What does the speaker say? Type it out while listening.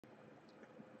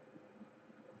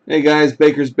Hey guys,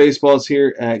 Baker's Baseballs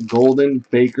here at Golden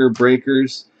Baker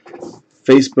Breakers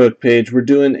Facebook page. We're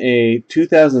doing a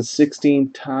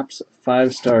 2016 Topps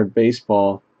 5-Star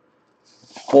Baseball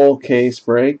full case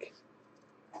break.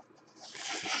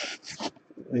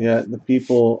 We got the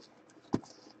people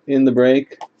in the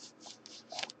break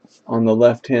on the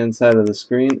left-hand side of the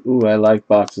screen. Ooh, I like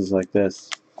boxes like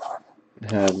this.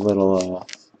 Have little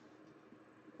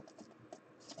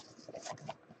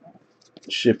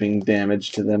shipping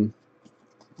damage to them.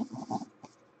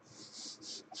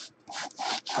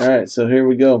 Alright, so here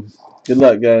we go. Good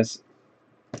luck, guys.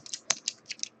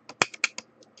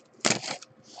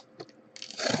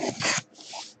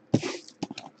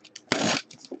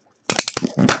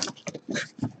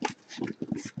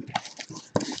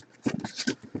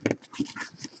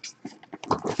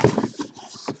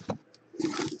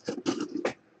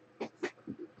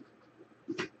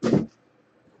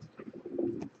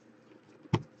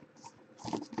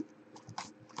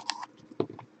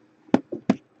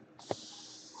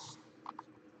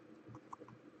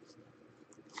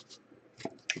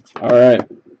 Alright.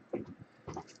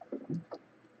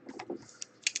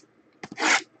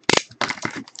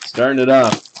 Starting it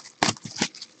off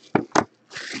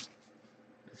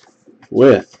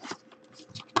with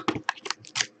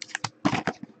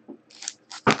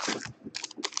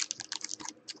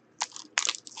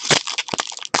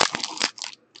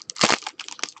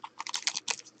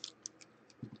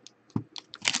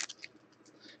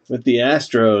the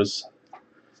Astros.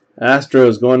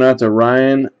 Astros going out to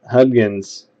Ryan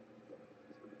Hudgens.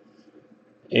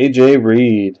 AJ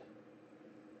Reed.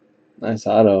 Nice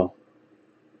auto.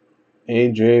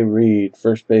 AJ Reed,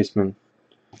 first baseman.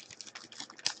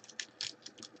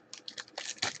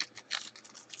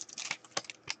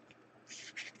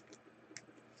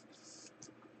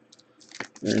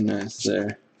 Very nice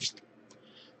there.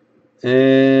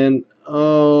 And,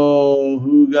 oh,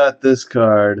 who got this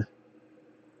card?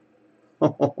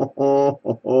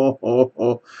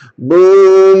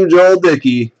 Boom, Joel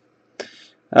Dickey.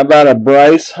 How about a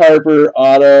Bryce Harper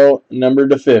auto, numbered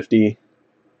to 50?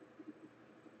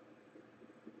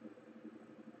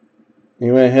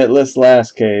 He went hitless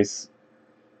last case.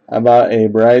 How about a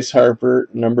Bryce Harper,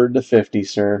 numbered to 50,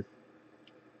 sir?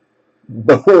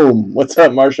 Boom. What's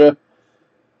up, Marcia?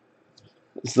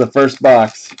 It's the first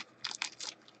box.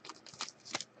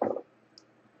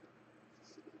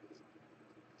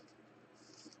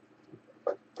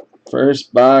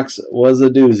 First box was a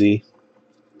doozy.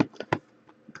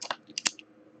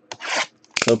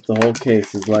 Hope the whole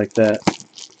case is like that.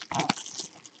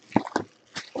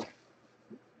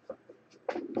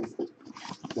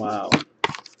 Wow.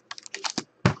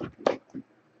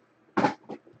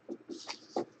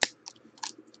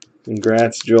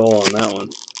 Congrats, Joel, on that one.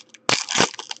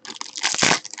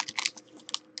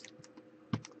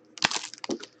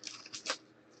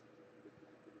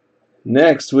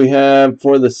 Next, we have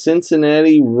for the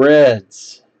Cincinnati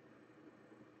Reds.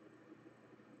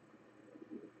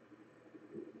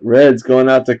 Reds going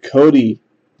out to Cody.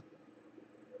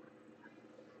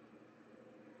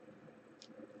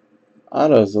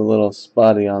 Auto's a little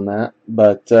spotty on that,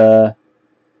 but Jose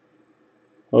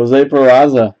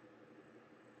Peraza.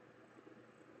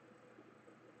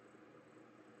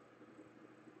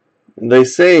 They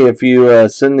say if you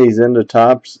send these into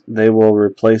Topps, they will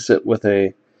replace it with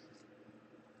a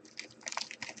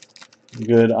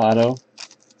good auto,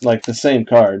 like the same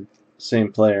card,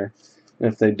 same player.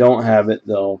 If they don't have it,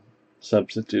 they'll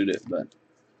substitute it.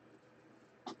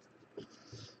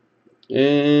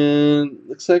 And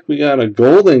looks like we got a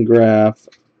golden graph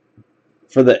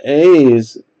for the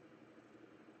A's.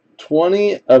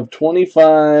 20 of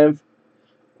 25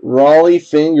 Raleigh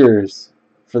Fingers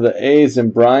for the A's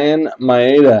and Brian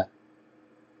Maeda.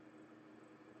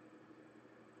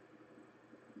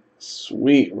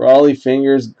 Sweet. Raleigh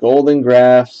Fingers, golden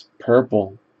graphs,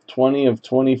 purple. 20 of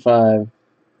 25.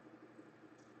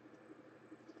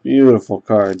 Beautiful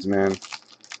cards, man.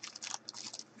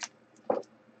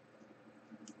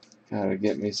 Gotta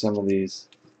get me some of these.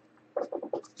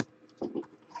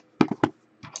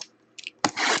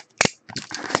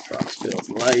 Crossfield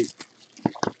light.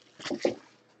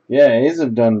 Yeah, A's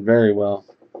have done very well.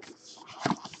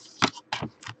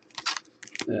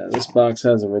 Yeah, this box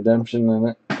has a redemption in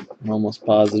it. I'm almost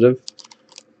positive.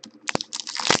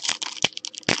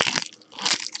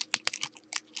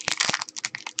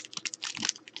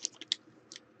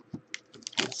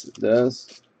 Yes, it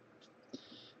does.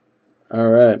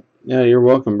 Alright. Yeah, you're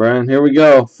welcome, Brian. Here we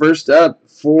go. First up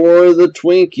for the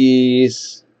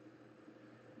Twinkies.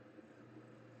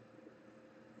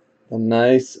 A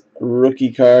nice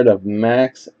rookie card of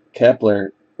Max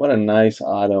Kepler. What a nice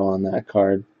auto on that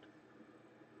card.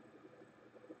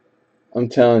 I'm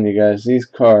telling you guys, these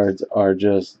cards are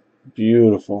just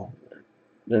beautiful.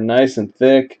 They're nice and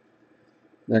thick.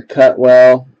 They're cut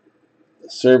well. The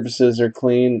surfaces are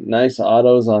clean. Nice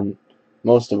autos on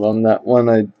most of them. That one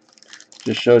I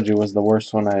just showed you was the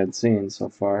worst one I had seen so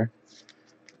far.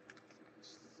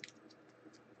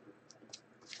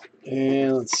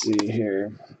 And let's see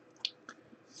here.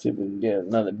 See if we can get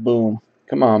another boom.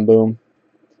 Come on, boom.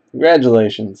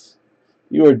 Congratulations.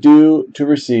 You are due to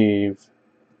receive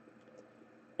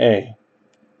a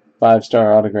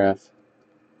 5-star autograph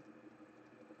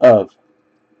of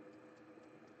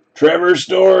Trevor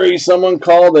Story. Someone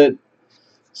called it.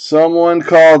 Someone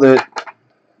called it.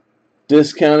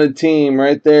 Discounted team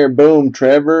right there. Boom.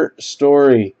 Trevor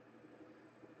Story.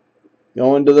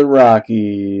 Going to the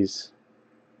Rockies.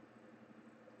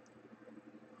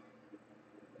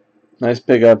 Nice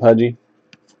pickup, Hudgy.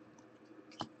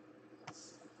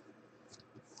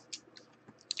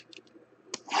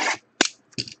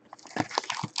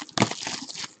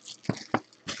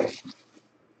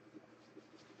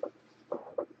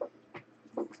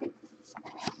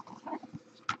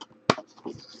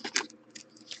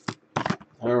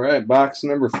 All right, box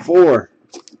number 4.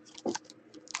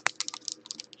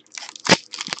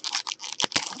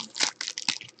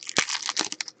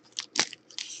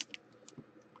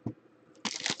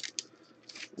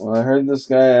 Well, I heard this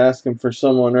guy asking for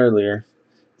someone earlier.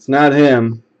 It's not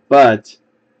him, but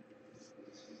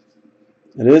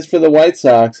it is for the White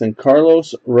Sox and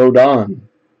Carlos Rodon.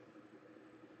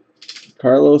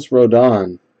 Carlos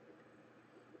Rodon.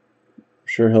 I'm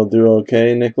sure he'll do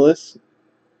okay, Nicholas.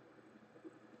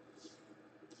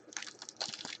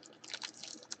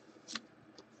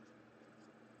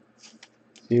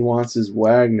 He wants his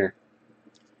Wagner.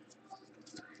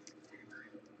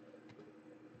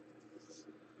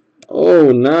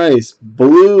 Oh, nice.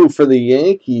 Blue for the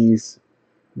Yankees.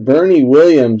 Bernie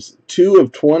Williams, 2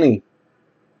 of 20.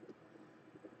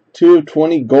 2 of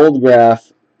 20 gold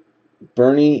graph.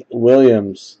 Bernie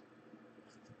Williams.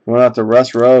 Going out to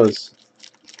Russ Rose.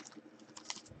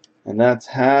 And that's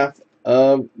half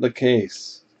of the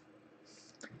case.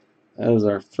 That is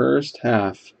our first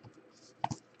half.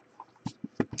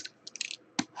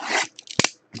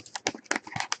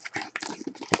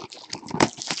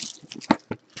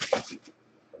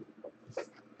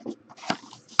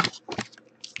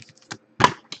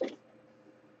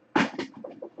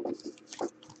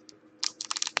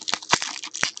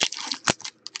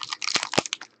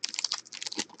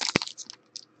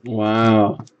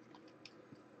 Wow.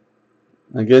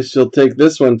 I guess you'll take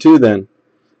this one too then.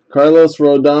 Carlos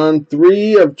Rodon,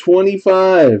 3 of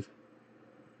 25.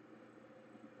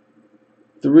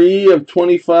 3 of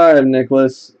 25,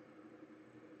 Nicholas.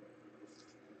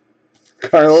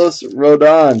 Carlos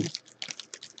Rodon.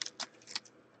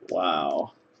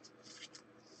 Wow.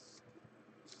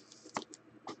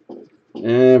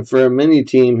 And for a mini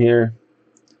team here,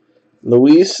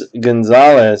 Luis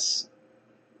Gonzalez.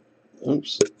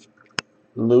 Oops.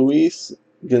 Luis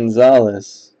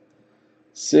Gonzalez.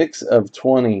 6 of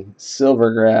 20.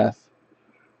 Silver graph.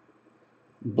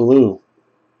 Blue.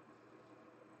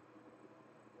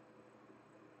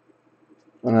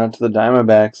 Went out to the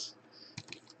Diamondbacks.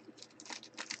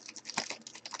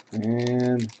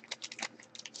 And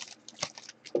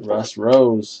Russ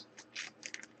Rose.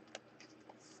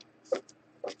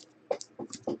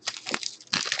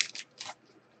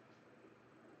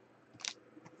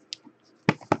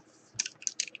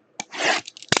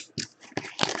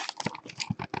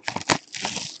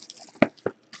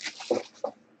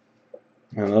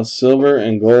 And those silver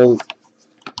and gold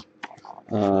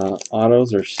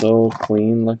autos are so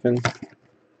clean looking.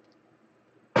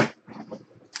 I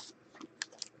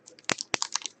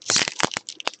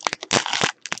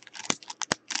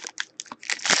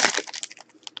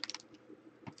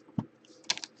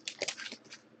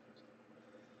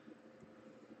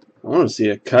want to see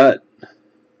a cut.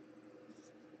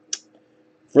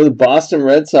 For the Boston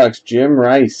Red Sox, Jim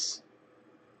Rice.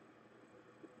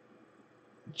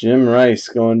 Jim Rice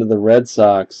going to the Red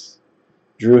Sox.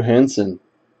 Drew Henson.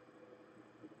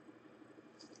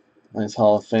 Nice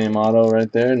Hall of Fame auto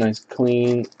right there. Nice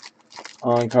clean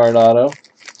on-card auto.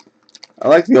 I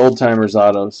like the old-timers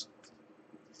autos.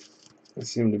 They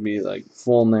seem to be like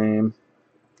full name.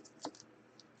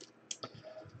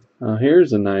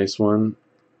 Here's a nice one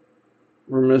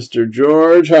for Mr.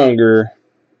 George Hunger.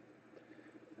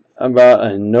 How about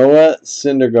a Noah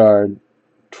Syndergaard,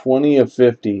 20 of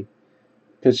 50.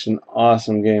 Pitched an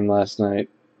awesome game last night.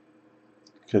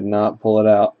 Could not pull it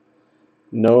out.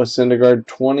 Noah Syndergaard,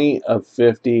 20 of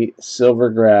 50, silver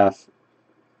graph.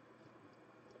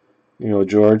 You go,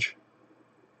 George.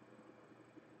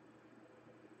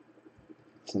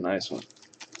 It's a nice one.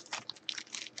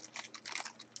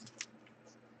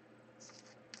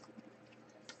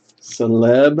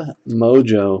 Celeb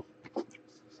Mojo.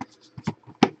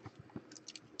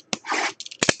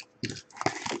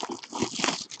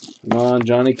 Come on,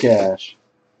 Johnny Cash.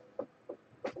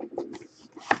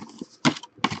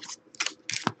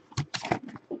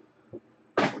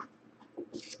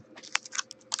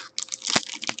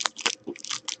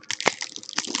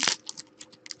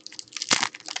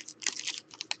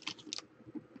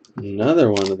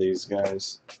 Another one of these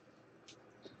guys.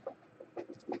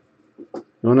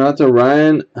 Going out to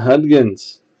Ryan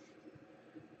Hudgens.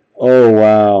 Oh,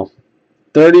 wow.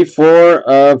 34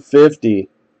 of 50.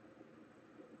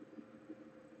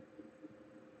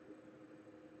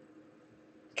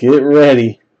 Get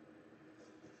ready.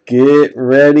 Get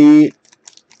ready.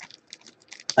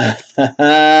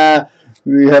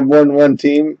 We have more than one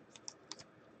team.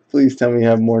 Please tell me you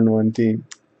have more than one team.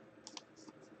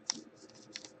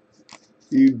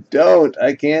 You don't.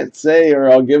 I can't say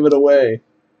or I'll give it away.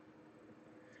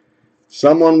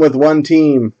 Someone with one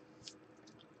team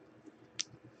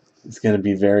is going to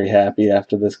be very happy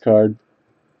after this card.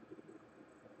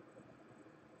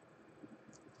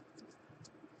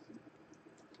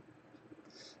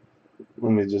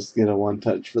 Let me just get a one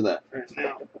touch for that right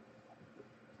now.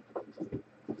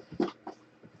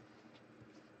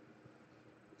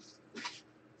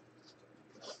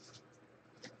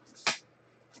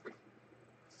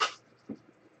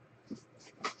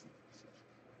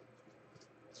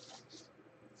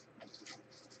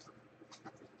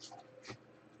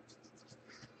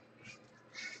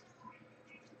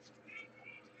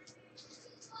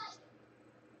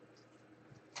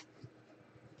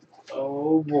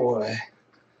 Oh boy.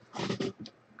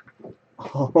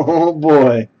 Oh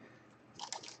boy.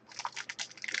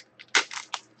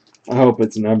 I hope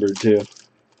it's numbered too.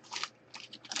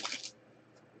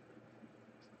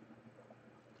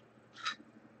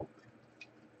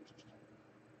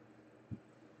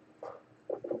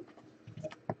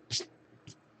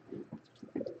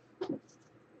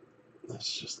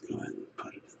 Let's just go ahead and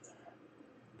put it in there.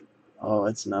 Oh,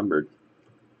 it's numbered.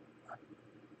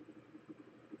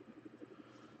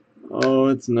 Oh,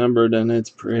 it's numbered and it's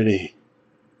pretty.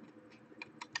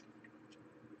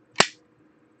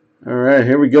 All right,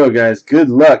 here we go, guys. Good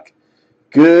luck.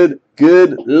 Good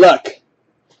luck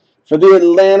for the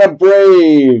Atlanta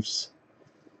Braves.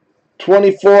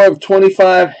 24 of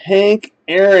 25, Hank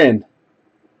Aaron.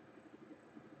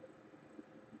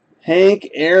 Hank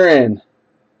Aaron.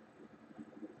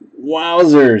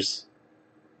 Wowzers.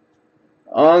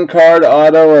 On-card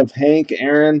auto of Hank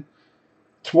Aaron.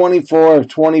 24 of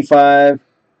 25.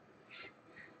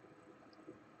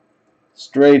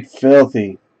 Straight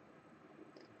filthy.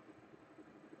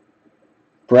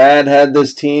 Brad had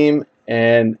this team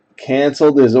and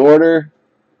canceled his order.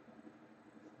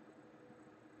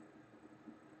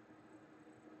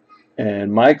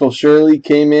 And Michael Shirley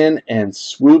came in and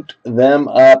swooped them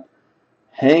up.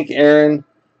 Hank Aaron,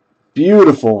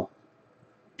 beautiful,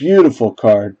 beautiful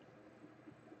card.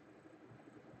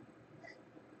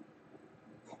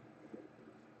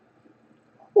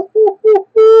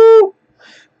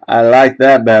 I like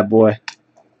that bad boy.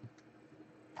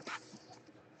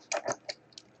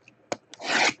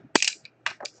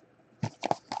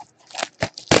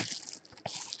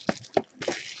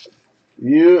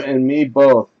 You and me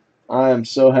both. I am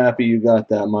so happy you got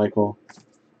that, Michael.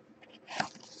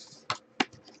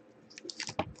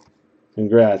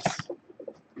 Congrats.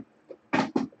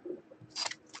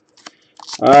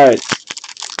 All right,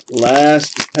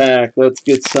 last pack. Let's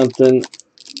get something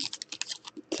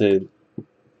to.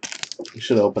 We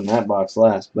should open that box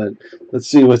last, but let's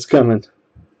see what's coming.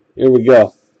 Here we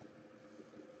go.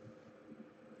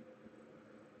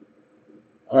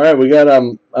 All right, we got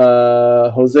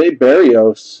Jose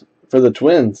Barrios for the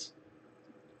Twins.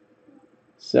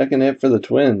 Second hit for the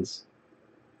Twins.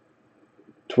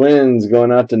 Twins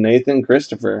going out to Nathan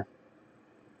Christopher.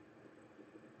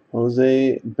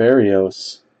 Jose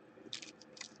Barrios.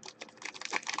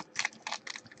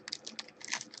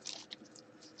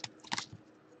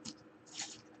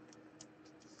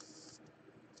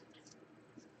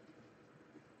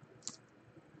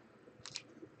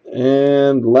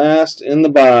 And last in the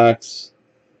box,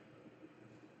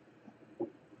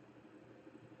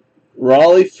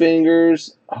 Raleigh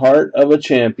Fingers, Heart of a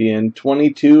Champion,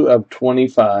 22 of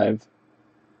 25.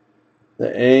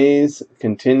 The A's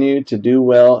continue to do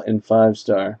well in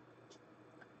 5-star.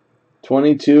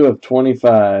 22 of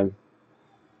 25.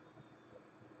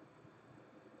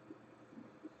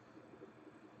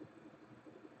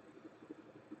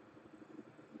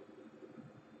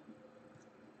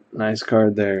 Nice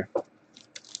card there.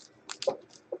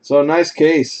 So nice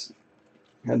case.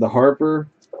 Had the Harper,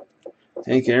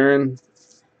 Hank Aaron,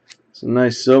 some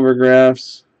nice silver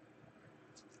graphs.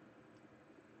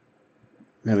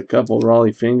 Had a couple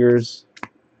Raleigh Fingers,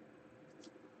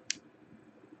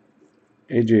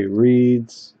 AJ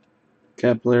Reeds,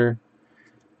 Kepler,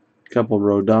 couple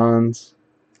Rodons,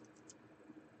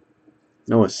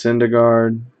 Noah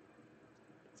Syndergaard,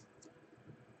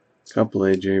 couple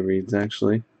AJ Reeds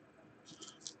actually.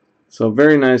 So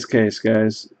very nice case,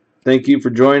 guys. Thank you for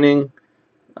joining.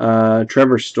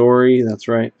 Trevor Story, that's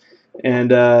right.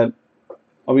 And I'll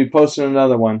be posting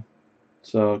another one,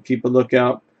 so keep a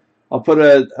lookout. I'll put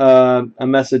a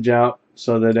message out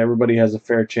so that everybody has a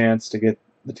fair chance to get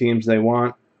the teams they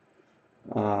want.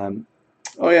 Oh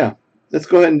yeah, let's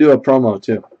go ahead and do a promo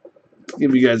too.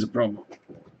 Give you guys a promo.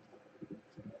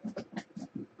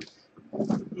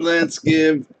 Let's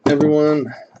give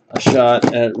everyone a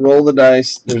shot at Roll the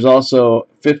Dice. There's also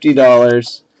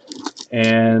 $50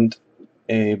 and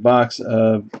a box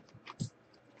of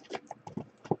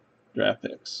draft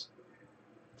picks.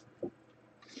 So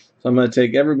I'm going to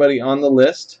take everybody on the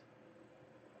list.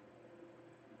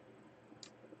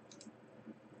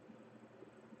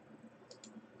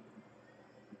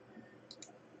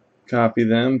 Copy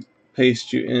them,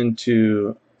 paste you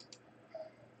into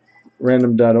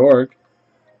random.org.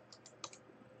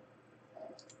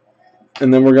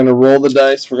 And then we're going to roll the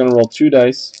dice. We're going to roll 2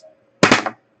 dice.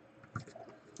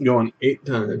 Going 8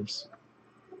 times.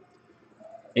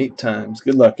 8 times.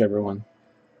 Good luck, everyone.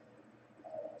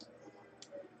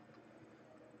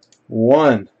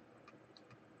 1,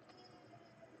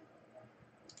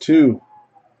 2,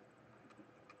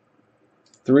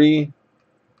 3,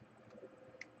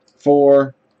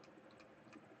 4,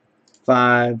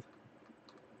 5,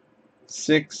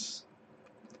 6,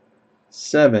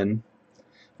 7.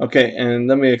 Okay, and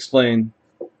let me explain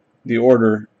the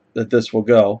order that this will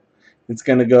go. It's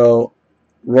going to go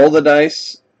roll the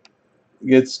dice,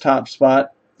 gets top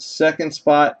spot. Second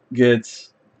spot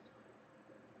gets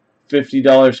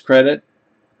 $50 credit.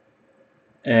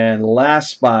 And last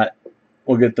spot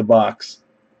will get the box.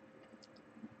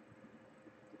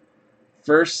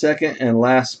 First, second, and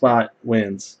last spot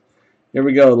wins. Here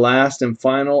we go. Last and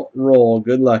final roll.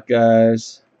 Good luck,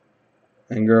 guys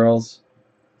and girls.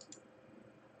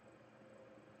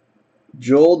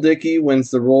 Joel Dickey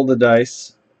wins the roll the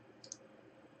dice.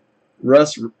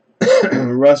 Russ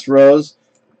Rose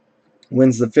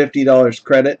wins the $50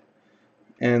 credit.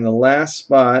 And the last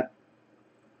spot,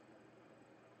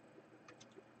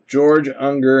 George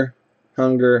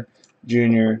Hunger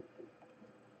Jr.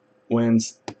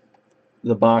 wins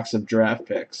the box of draft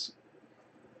picks.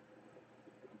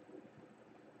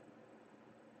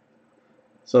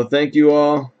 So thank you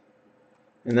all.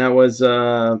 And that was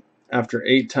after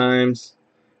 8 times.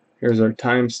 Here's our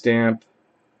timestamp.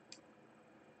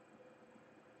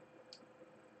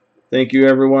 Thank you,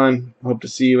 everyone. Hope to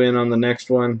see you in on the next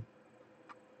one.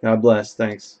 God bless.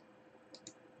 Thanks.